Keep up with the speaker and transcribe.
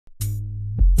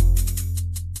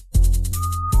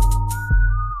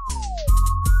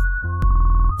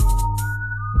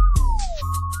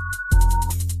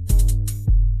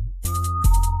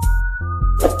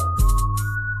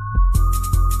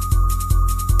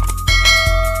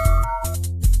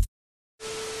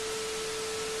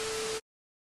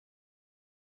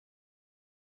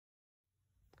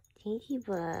Tinty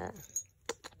butt.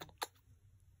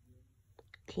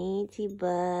 Tinty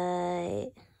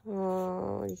butt.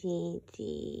 Oh,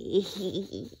 Tinty.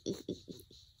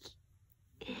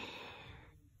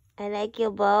 I like your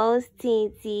bows,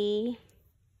 Tinty.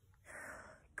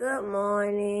 Good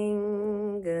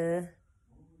morning.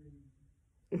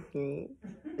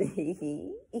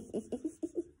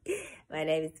 My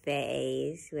name is Fat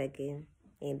Ace. Welcome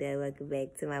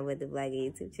back to my What the Vlog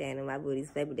YouTube channel. My booty's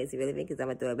fat, but that's irrelevant because I'm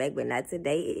gonna throw it back. But not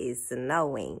today. It is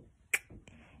snowing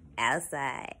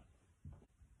outside.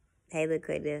 Hey, look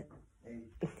right there. Hey.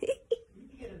 You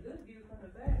can get a good view from the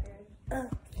back. Oh,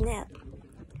 snap.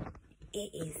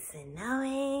 It is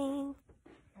snowing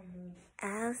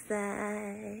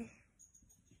outside.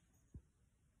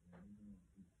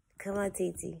 Come on,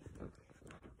 Titi.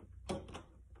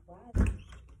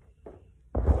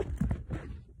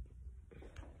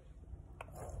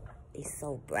 It's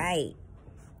so bright.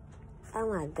 Oh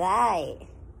my God.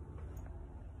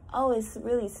 Oh, it's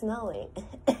really snowing.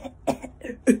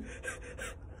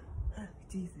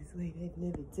 Jesus, wait, I've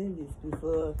never done this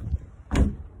before.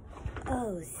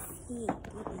 Oh, shit.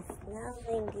 It is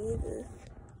snowing, Jesus.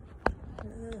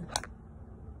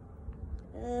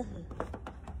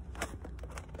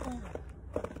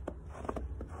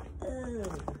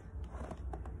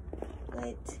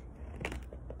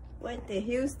 What the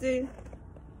Houston?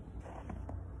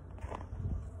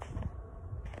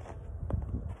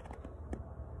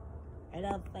 I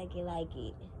don't fucking like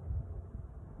it.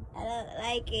 I don't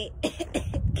like it.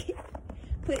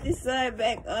 Put the sun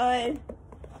back on.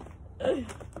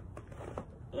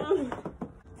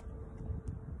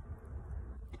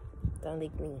 Don't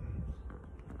lick me.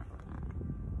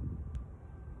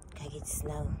 Gotta get the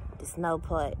snow. The snow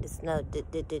part. The snow. There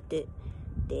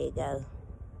you go.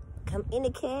 Come in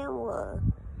the camera.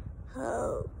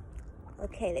 Oh.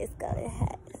 Okay, let's go to the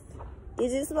house.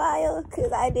 Did you smile?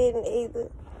 Because I didn't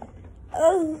either.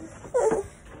 Oh.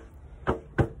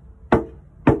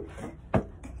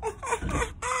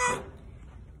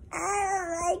 I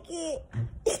don't like it.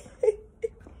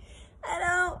 I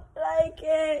don't like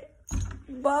it.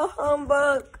 Bah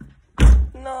humbug.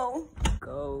 No.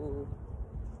 Go.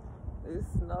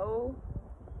 It's snow.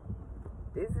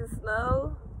 This is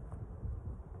snow.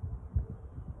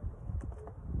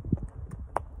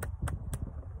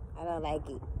 I don't like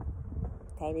it.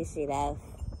 Take this shit off.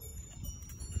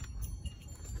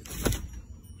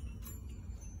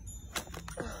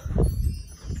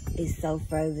 It's so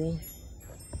frozen.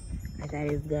 I thought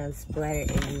it was gonna splatter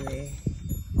everywhere.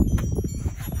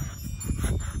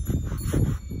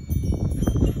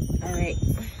 Alright,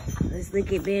 let's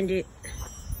look at Bandit.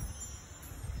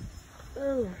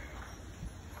 Ooh.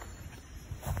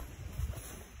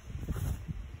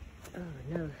 Oh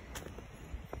no.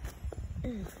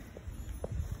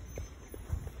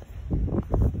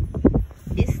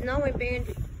 It's snowing,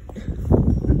 Bandit.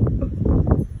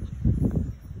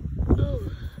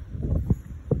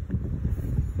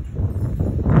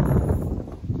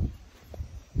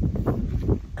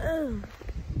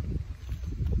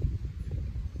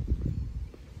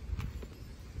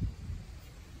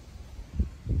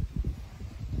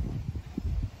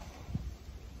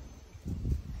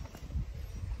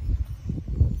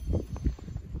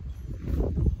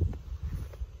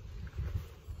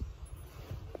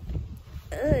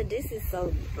 This is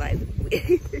so like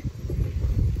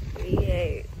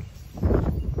weird.